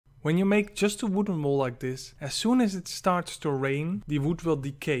When you make just a wooden wall like this, as soon as it starts to rain, the wood will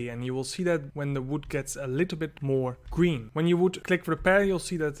decay, and you will see that when the wood gets a little bit more green. When you would click repair, you'll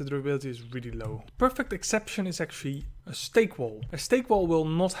see that the durability is really low. Perfect exception is actually a stake wall. A stake wall will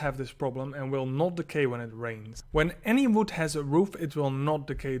not have this problem and will not decay when it rains. When any wood has a roof, it will not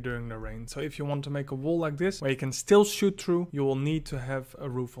decay during the rain. So if you want to make a wall like this, where you can still shoot through, you will need to have a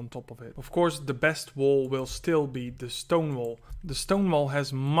roof on top of it. Of course, the best wall will still be the stone wall. The stone wall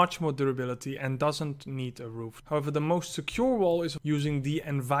has much more durability and doesn't need a roof. However, the most secure wall is using the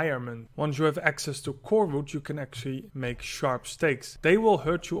environment. Once you have access to core wood, you can actually make sharp stakes. They will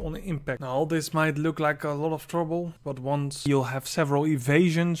hurt you on impact. Now, this might look like a lot of trouble, but once you'll have several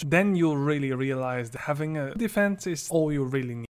evasions, then you'll really realize that having a defense is all you really need.